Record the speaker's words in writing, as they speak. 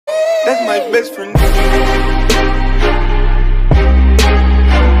That's my best friend.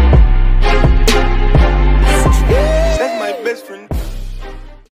 That's my best friend.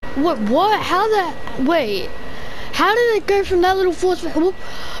 What? How the? Wait. How did it go from that little force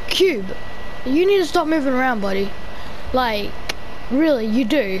cube? You need to stop moving around, buddy. Like, really, you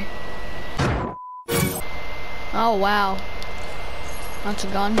do. Oh wow. That's a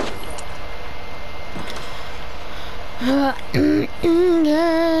gun. Oh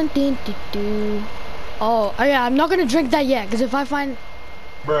yeah, I'm not gonna drink that yet, because if I find...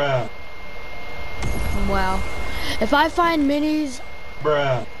 Bruh. Wow. If I find minis...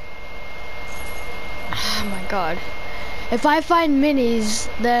 Bruh. Oh my god. If I find minis,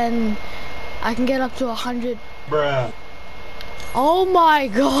 then I can get up to 100. Bruh. Oh my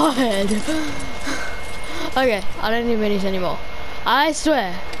god. Okay, I don't need minis anymore. I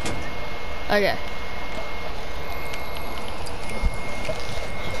swear. Okay.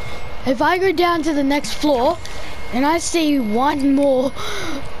 If I go down to the next floor and I see one more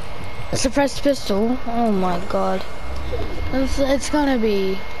suppressed pistol, oh my god. It's gonna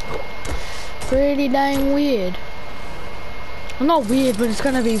be pretty dang weird. Well, not weird, but it's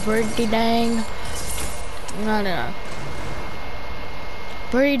gonna be pretty dang, I don't know.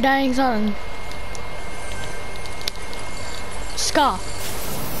 Pretty dang something. Scar.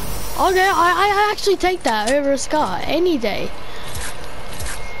 Okay, I actually take that over a Scar any day.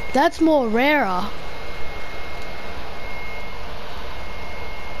 That's more rarer.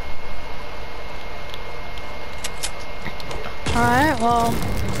 Alright, well,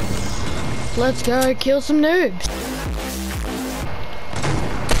 let's go kill some noobs.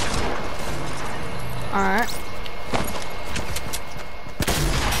 Alright.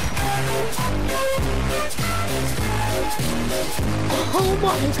 Oh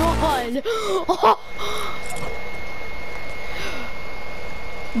my god! Oh.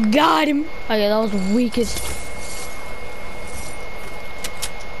 Got him! Okay, that was the weakest.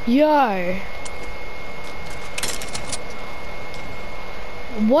 Yo!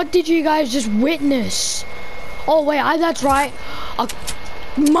 What did you guys just witness? Oh wait, that's right. A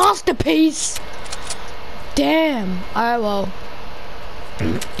masterpiece! Damn! Alright, well.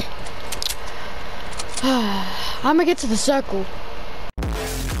 I'm gonna get to the circle.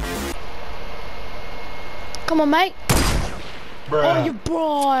 Come on, mate. Bruh. Oh, you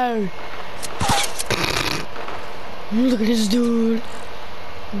bro. Look at this dude.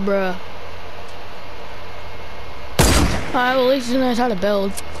 Bruh. Alright, well, at least he knows how to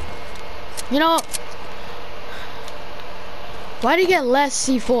build. You know what? Why do you get less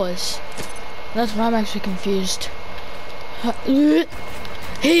C4s? That's what I'm actually confused. Here.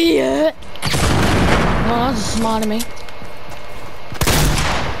 Well, that's smart of me.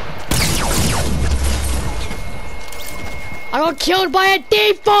 I got killed by a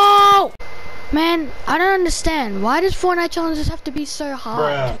default! Man, I don't understand. Why does Fortnite challenges have to be so hard?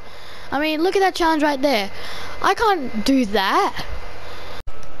 Bruh. I mean, look at that challenge right there. I can't do that.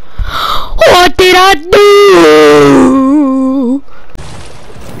 What did I do?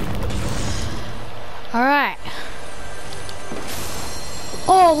 Alright.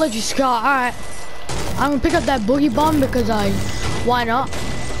 Oh, legend Scar. Alright. I'm gonna pick up that boogie bomb because why not?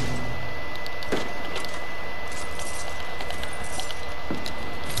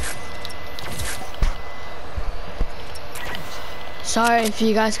 Sorry if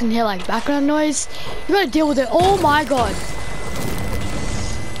you guys can hear like background noise. You gotta deal with it. Oh my god.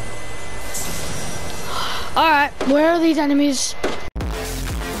 Alright, where are these enemies?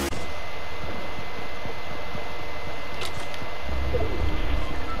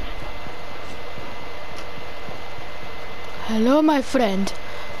 Hello, my friend.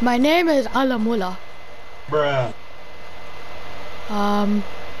 My name is Alamula. Bruh.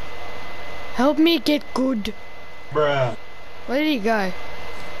 Help me get good. Bruh. Where did he go?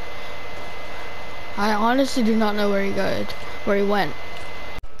 I honestly do not know where he went.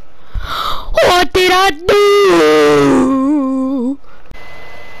 What did I do?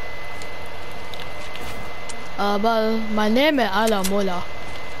 Well, my name is Alamula.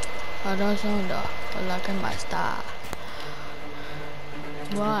 I don't sound like a master.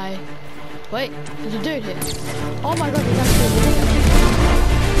 Why? Wait, there's a dude here. Oh my god, there's actually a dude here.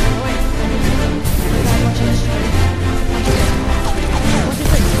 Oh, wait. Watch this. Watch this.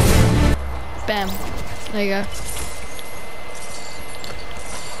 Bam. There you go.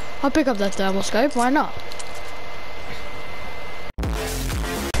 I'll pick up that thermal scope, why not?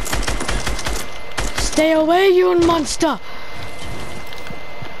 Stay away, you monster!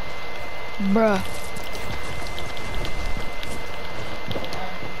 Bruh.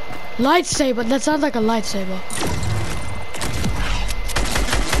 Lightsaber, that sounds like a lightsaber.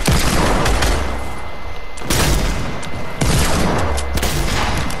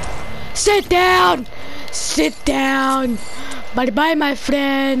 Sit down! Sit down! Bye-bye, my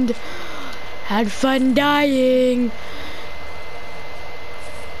friend. Had fun dying.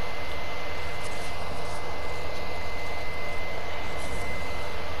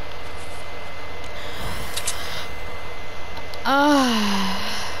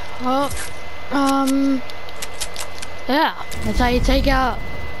 Yeah, that's how you take out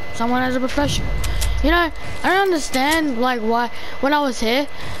someone as a professional. You know, I don't understand, like, why, when I was here,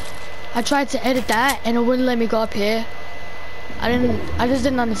 I tried to edit that and it wouldn't let me go up here. I just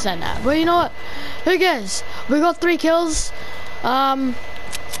didn't understand that. But you know what? Who cares? We got 3 kills.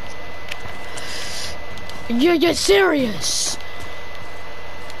 You're serious?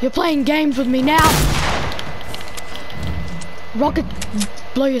 You're playing games with me now? Rocket,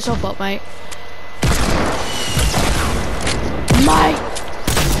 blow yourself up, mate. Mate!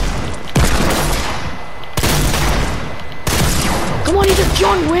 Come on, he's a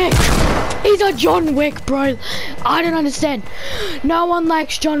John Wick! He's a John Wick, bro. I don't understand. No one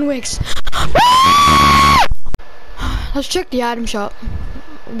likes John Wicks. Let's check the item shop.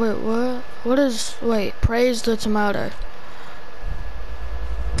 Wait, what? What is... Wait, praise the tomato.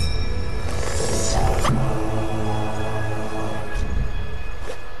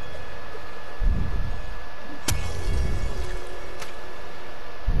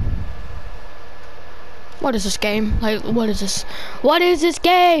 What is this game? Like, what is this? What is this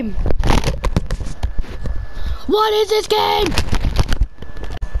game? What is this game?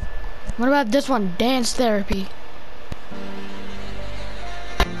 What about this one? Dance therapy.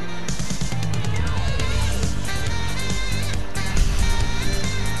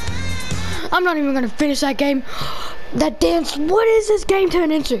 I'm not even gonna finish that game. That dance, what is this game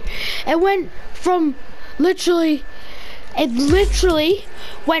turned into? It went from literally, it literally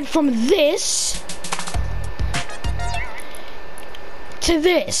went from this to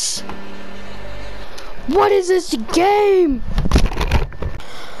this. What is this game?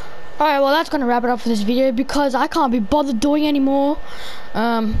 Alright, well that's gonna wrap it up for this video because I can't be bothered doing anymore.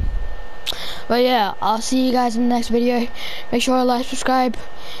 But yeah, I'll see you guys in the next video. Make sure to like, subscribe,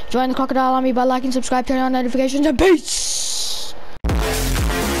 join the crocodile army by liking, subscribe, turn on notifications, and peace!